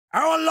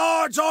Our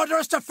lords order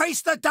us to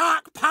face the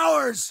dark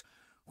powers.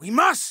 We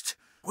must!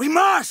 We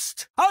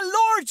must! Our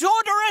lords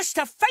order us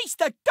to face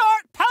the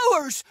dark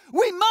powers!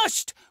 We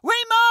must! We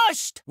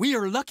must! We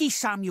are lucky,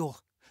 Samuel.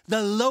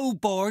 The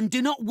low-born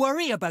do not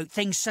worry about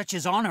things such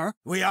as honour.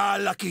 We are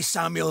lucky,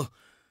 Samuel.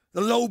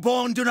 The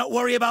low-born do not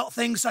worry about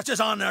things such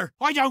as honour.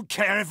 I don't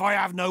care if I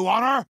have no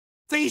honour.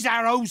 These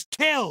arrows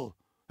kill.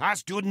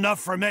 That's good enough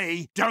for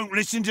me. Don't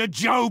listen to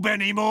Job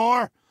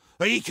anymore.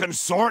 He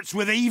consorts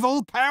with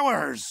evil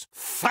powers.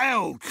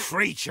 Foul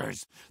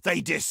creatures. They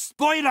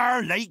despoil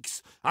our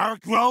lakes, our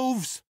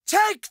groves.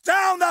 Take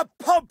down the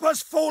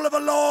pompous fool of a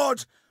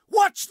lord!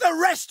 Watch the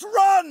rest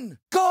run!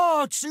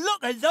 Gods,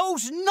 look at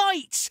those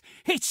knights!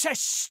 It's a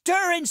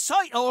stirring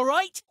sight, all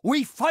right.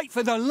 We fight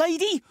for the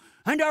lady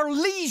and our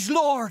liege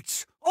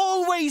lords.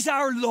 Always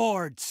our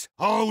lords.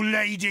 Oh,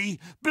 lady,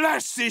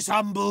 bless this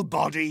humble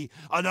body,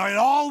 and I'll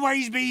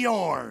always be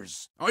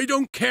yours. I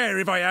don't care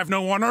if I have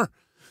no honour.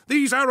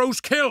 These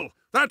arrows kill.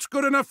 That's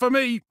good enough for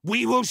me.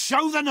 We will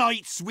show the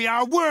knights we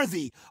are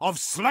worthy of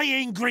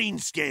slaying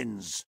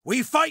greenskins.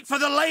 We fight for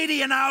the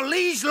lady and our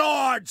liege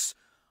lords.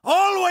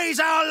 Always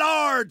our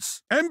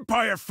lords.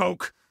 Empire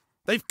folk.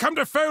 They've come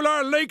to foul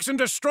our lakes and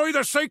destroy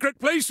the sacred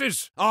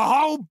places. A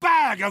whole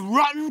bag of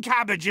rotten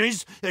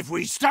cabbages if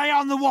we stay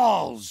on the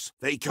walls.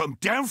 They come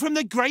down from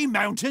the Grey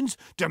Mountains,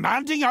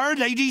 demanding Our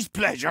Lady's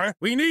pleasure.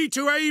 We need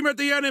to aim at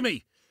the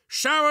enemy.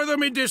 Shower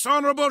them in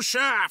dishonourable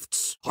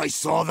shafts. I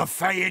saw the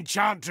Fey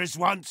Enchantress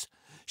once.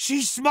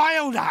 She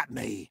smiled at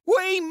me.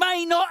 We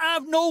may not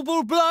have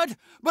noble blood,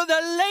 but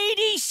the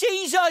lady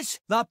sees us.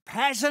 The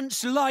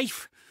peasant's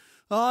life.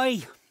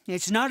 Aye,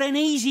 it's not an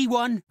easy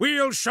one.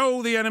 We'll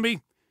show the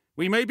enemy.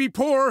 We may be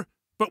poor,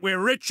 but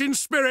we're rich in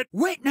spirit.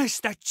 Witness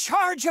the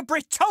charge of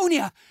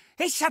Bretonnia.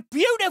 It's a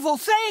beautiful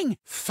thing.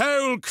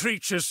 Foul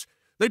creatures.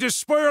 They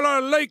despoil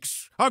our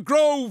lakes, our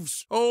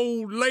groves.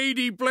 Oh,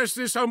 lady, bless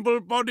this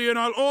humble body, and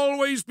I'll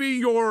always be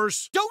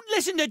yours. Don't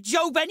listen to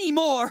Job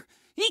anymore.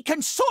 He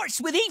consorts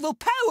with evil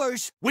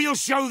powers. We'll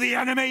show the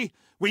enemy.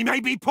 We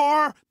may be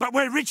poor, but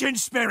we're rich in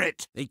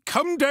spirit. They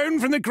come down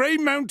from the Grey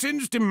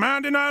Mountains,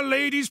 demanding Our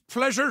Lady's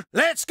pleasure.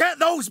 Let's get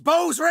those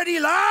bows ready,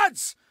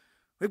 lads.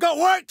 We've got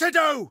work to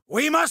do.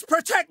 We must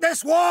protect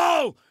this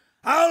wall.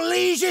 Our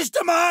lieges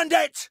demand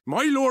it.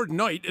 My Lord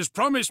Knight has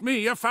promised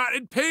me a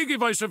fatted pig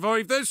if I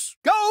survive this.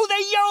 Go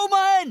the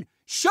yeoman!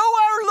 Show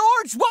our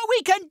lords what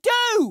we can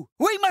do!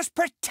 We must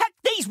protect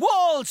these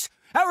walls!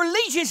 Our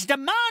lieges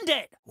demand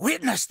it!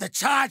 Witness the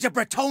charge of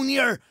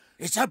Bretonnia.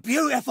 It's a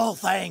beautiful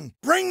thing.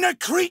 Bring the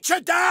creature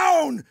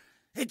down!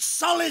 It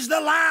sullies the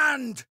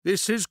land!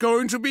 This is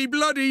going to be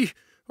bloody.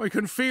 I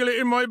can feel it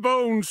in my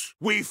bones.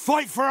 We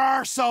fight for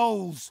our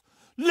souls.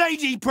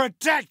 Lady,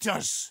 protect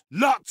us!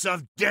 Lots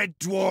of dead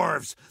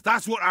dwarves.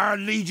 That's what our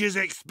lieges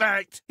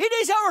expect. It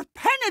is our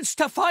penance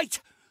to fight.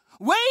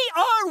 We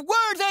are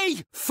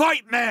worthy.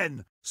 Fight,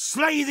 men!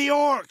 Slay the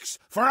orcs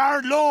for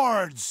our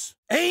lords!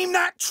 Aim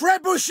that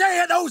trebuchet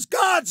at those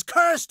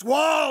gods-cursed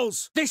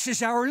walls! This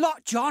is our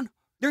lot, John.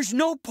 There's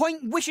no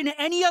point wishing it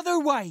any other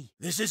way.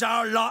 This is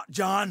our lot,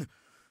 John.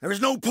 There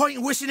is no point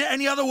in wishing it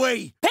any other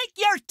way. Pick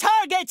your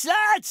targets,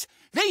 lads!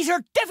 These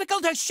are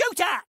difficult to shoot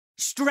at.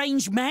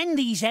 Strange men,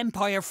 these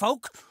Empire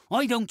folk.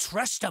 I don't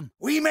trust them.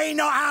 We may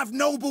not have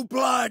noble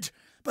blood,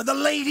 but the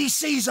lady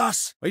sees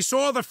us. I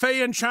saw the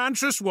Fey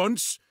Enchantress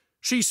once.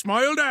 She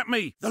smiled at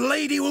me. The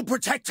lady will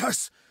protect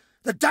us.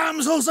 The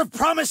damsels have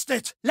promised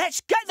it. Let's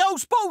get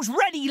those bows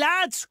ready,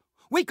 lads.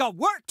 We've got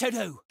work to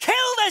do. Kill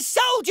the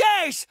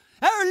soldiers!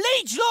 Our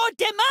liege lord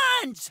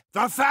demands!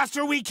 The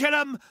faster we kill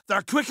them,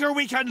 the quicker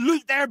we can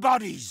loot their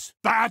bodies.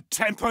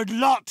 Bad-tempered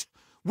lot.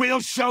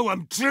 We'll show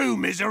 'em true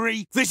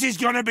misery. This is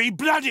gonna be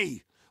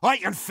bloody. I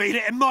can feel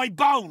it in my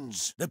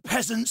bones. The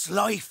peasant's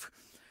life.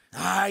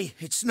 Aye,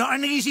 it's not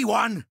an easy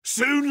one.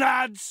 Soon,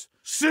 lads.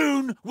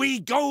 Soon we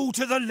go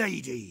to the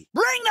lady.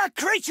 Bring the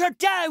creature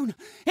down.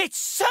 It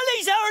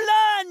sullies our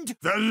land.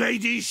 The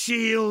lady's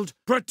shield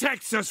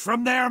protects us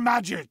from their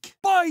magic.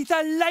 By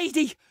the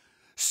lady,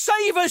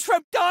 save us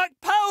from dark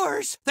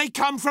powers. They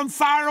come from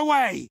far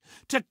away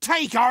to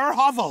take our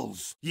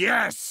hovels.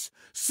 Yes.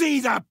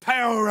 See the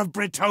power of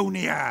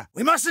Bretonnia.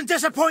 We mustn't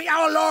disappoint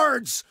our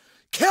lords.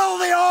 Kill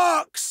the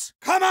orcs.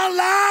 Come on,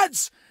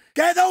 lads.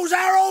 Get those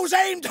arrows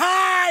aimed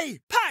high.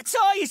 Pat's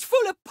eye is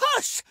full of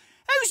pus.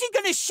 How's he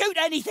going to shoot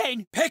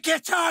anything? Pick your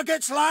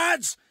targets,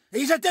 lads.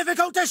 These are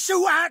difficult to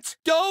shoot at.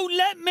 Don't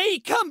let me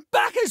come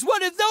back as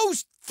one of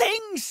those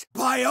things.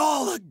 By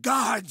all the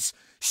gods,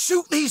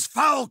 shoot these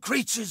foul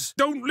creatures.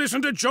 Don't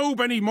listen to Job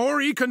anymore.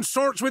 He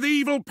consorts with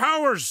evil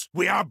powers.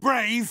 We are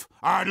brave.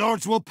 Our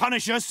lords will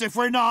punish us if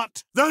we're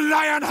not. The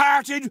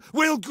lion-hearted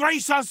will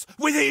grace us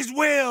with his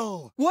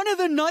will. One of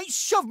the knights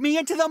shoved me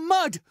into the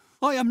mud.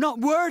 I am not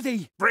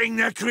worthy. Bring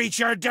the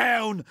creature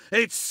down.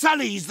 It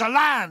sullies the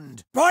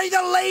land. By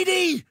the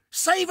lady,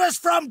 save us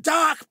from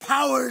dark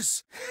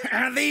powers.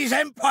 And these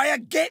Empire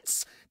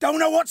gits don't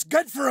know what's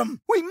good for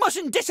 'em. We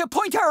mustn't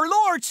disappoint our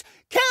lords.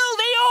 Kill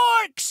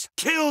the orcs.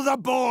 Kill the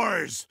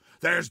boars.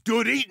 There's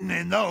good eating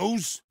in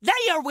those.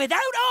 They are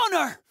without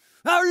honour.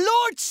 Our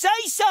lords say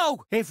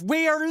so! If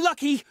we are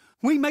lucky,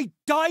 we may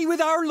die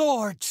with our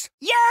lords.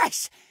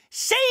 Yes!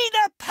 See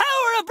the power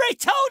of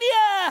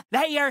Bretonnia!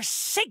 They are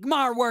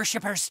Sigmar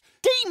worshippers.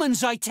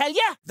 Demons, I tell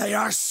ya! They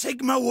are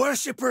Sigma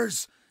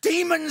worshippers.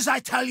 Demons, I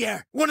tell you.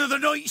 One of the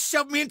knights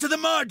shoved me into the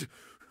mud.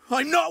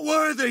 I'm not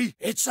worthy.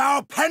 It's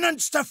our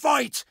penance to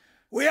fight.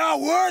 We are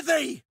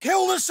worthy.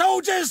 Kill the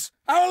soldiers.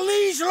 Our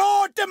liege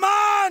lord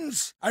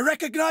demands. I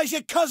recognize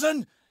your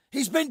cousin.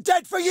 He's been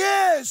dead for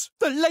years.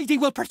 The lady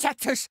will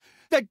protect us.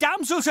 The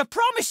damsels have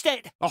promised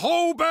it. A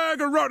whole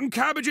bag of rotten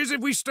cabbages if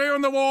we stay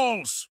on the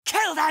walls.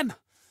 Kill them.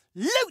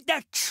 Loot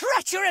their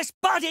treacherous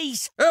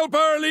bodies. Help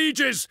our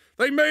lieges.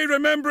 They may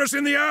remember us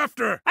in the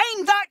after.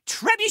 Aim that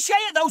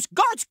trebuchet at those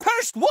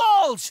God's-cursed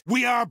walls.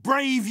 We are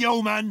brave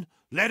yeomen.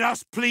 Let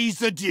us please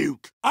the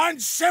Duke.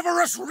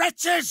 Unchivalrous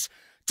wretches!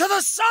 To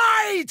the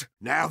side!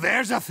 Now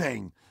there's a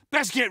thing.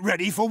 Best get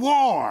ready for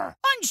war.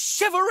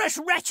 Unchivalrous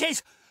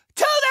wretches!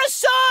 To the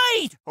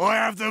side! I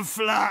have the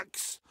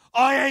flux.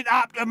 I ain't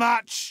apt to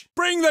much.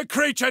 Bring the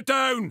creature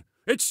down.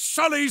 It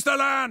sullies the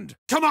land.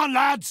 Come on,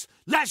 lads.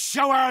 Let's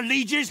show our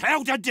lieges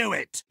how to do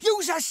it.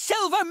 Use a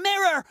silver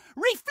mirror.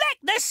 Reflect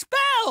the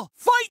spell.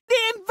 Fight the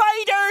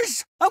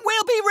invaders, and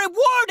we'll be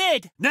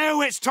rewarded.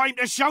 Now it's time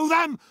to show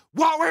them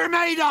what we're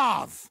made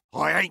of.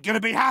 I ain't gonna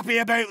be happy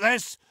about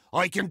this.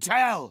 I can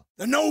tell.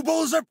 The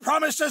nobles have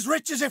promised us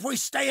riches if we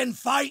stay and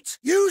fight.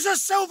 Use a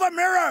silver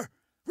mirror.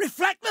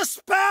 Reflect the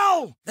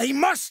spell. They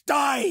must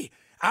die.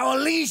 Our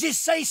lieges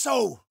say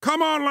so.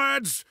 Come on,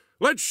 lads.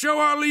 Let's show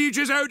our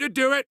lieges how to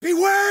do it.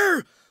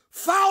 Beware!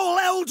 Foul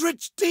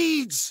eldritch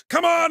deeds!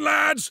 Come on,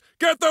 lads!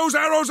 Get those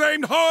arrows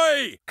aimed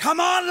high! Come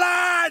on,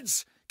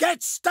 lads!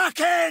 Get stuck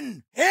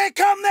in! Here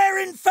come their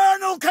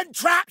infernal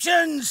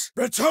contraptions!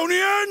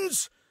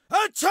 Bretonians,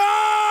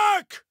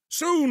 attack!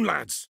 Soon,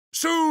 lads.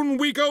 Soon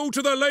we go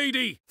to the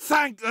lady.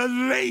 Thank the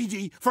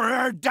lady for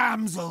her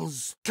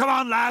damsels. Come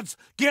on, lads.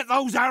 Get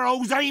those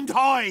arrows aimed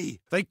high.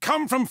 They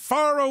come from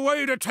far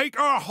away to take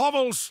our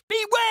hovels.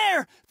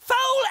 Beware!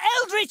 Foul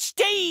eldritch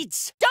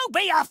deeds! Don't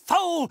be a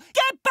fool!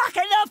 Get back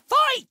in the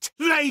fight!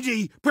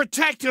 Lady,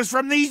 protect us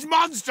from these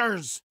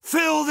monsters!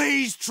 Fill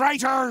these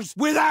traitors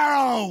with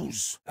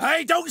arrows!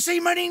 I don't see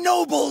many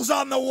nobles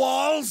on the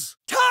walls!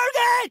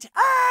 Target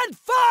and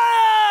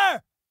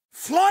fire!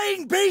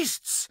 Flying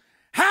beasts!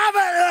 Have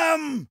at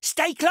them!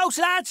 Stay close,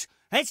 lads!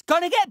 It's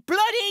gonna get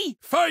bloody!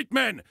 Fight,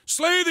 men!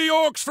 Slay the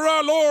orcs for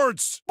our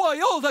lords!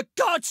 By all the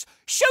gods!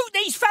 Shoot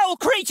these foul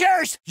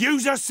creatures!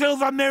 Use a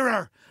silver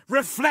mirror!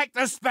 Reflect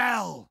the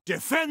spell!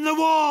 Defend the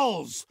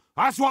walls!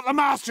 That's what the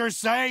masters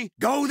say!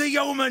 Go the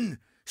yeomen!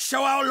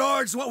 Show our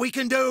lords what we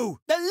can do!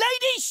 The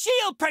lady's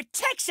shield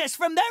protects us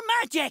from their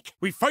magic!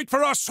 We fight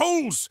for our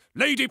souls!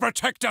 Lady,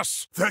 protect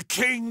us! The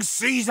king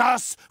sees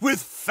us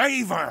with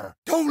favour!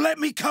 Don't let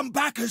me come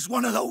back as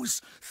one of those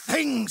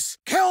things!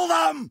 Kill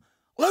them!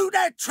 Loot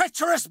their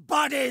treacherous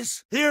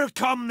bodies! Here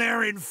come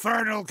their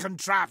infernal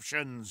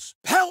contraptions!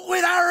 Pelt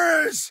with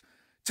arrows!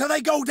 Till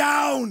they go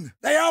down!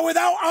 They are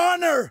without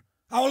honour!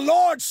 Our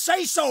lords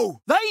say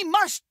so! They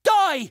must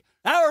die!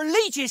 Our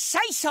lieges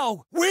say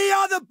so! We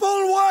are the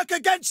bulwark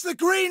against the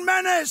Green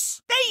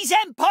Menace! These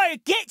Empire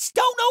gits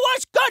don't know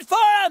what's good for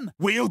them!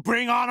 We'll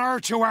bring honour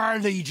to our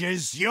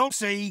lieges, you'll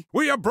see.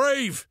 We are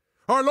brave!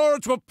 Our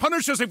lords will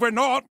punish us if we're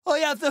not! I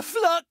have the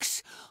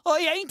flux! I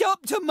ain't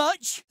up to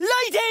much!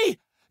 Lady!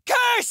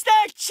 Curse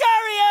their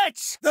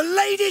chariots! The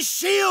lady's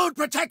shield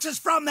protects us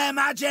from their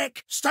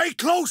magic! Stay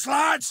close,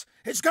 lads!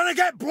 It's gonna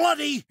get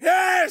bloody!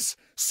 Yes!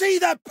 See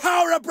the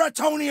power of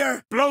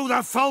Bretonnia! Blow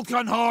the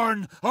falcon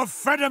horn of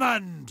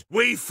Fredimund!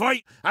 We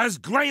fight as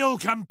Grail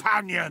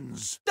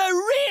companions!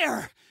 The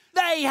rear!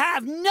 They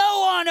have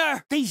no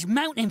honour! These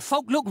mountain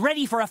folk look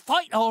ready for a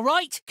fight, all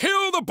right?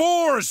 Kill the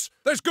boars!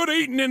 There's good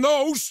eating in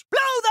those! Blow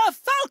the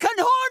falcon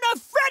horn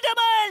of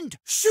Fredimund!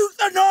 Shoot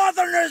the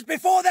northerners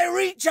before they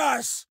reach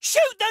us!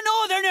 Shoot the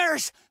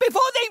northerners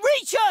before they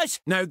reach us!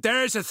 Now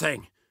there's a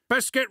thing.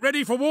 Best get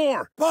ready for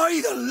war.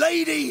 By the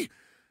lady!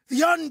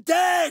 The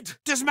undead!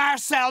 Does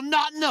Marcel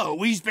not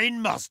know he's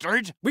been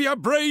mustered? We are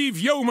brave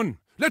yeomen.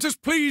 Let us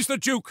please the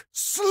Duke.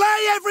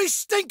 Slay every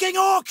stinking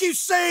orc you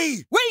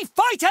see! We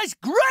fight as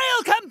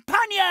Grail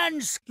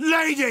companions!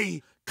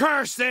 Lady,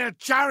 curse their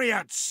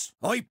chariots!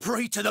 I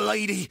pray to the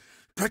lady.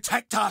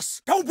 Protect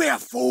us. Don't be a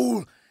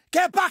fool.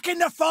 Get back in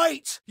the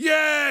fight.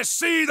 Yes,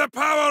 see the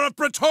power of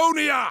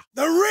Bretonnia.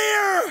 The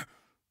rear!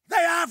 They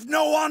have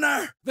no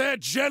honour! They're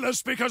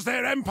jealous because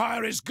their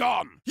empire is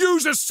gone.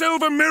 Use a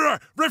silver mirror!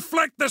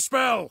 Reflect the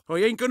spell! I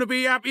ain't gonna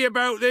be happy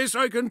about this,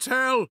 I can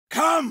tell.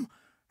 Come!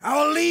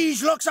 Our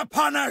liege looks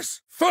upon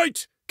us!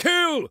 Fight!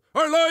 Kill!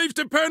 Our lives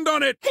depend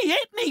on it! He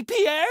hit me,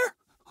 Pierre!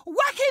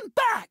 Whack him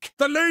back!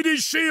 The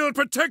lady's shield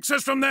protects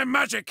us from their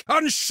magic!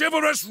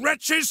 Unchivalrous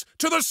wretches,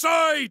 to the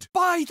side!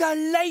 By the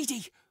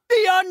lady!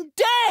 The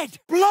undead!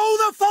 Blow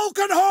the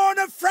falcon horn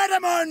of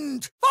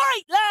Fredemund!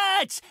 Fight,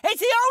 lads!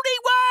 It's the only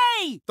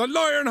way! The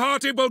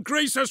Lion-Hearted will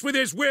grace us with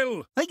his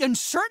will. They can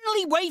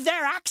certainly wave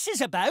their axes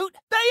about.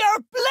 They are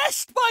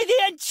blessed by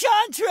the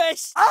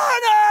Enchantress!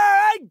 Honor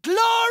and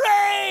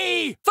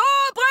glory! For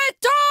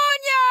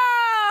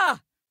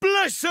Bretonnia!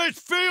 Blessed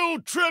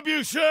field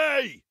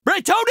trebuchet!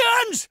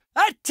 Bretonians,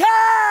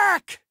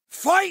 attack!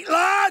 Fight,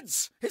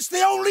 lads! It's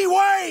the only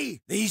way!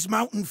 These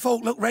mountain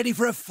folk look ready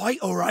for a fight,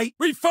 all right.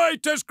 We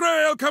fight as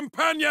Grail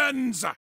companions!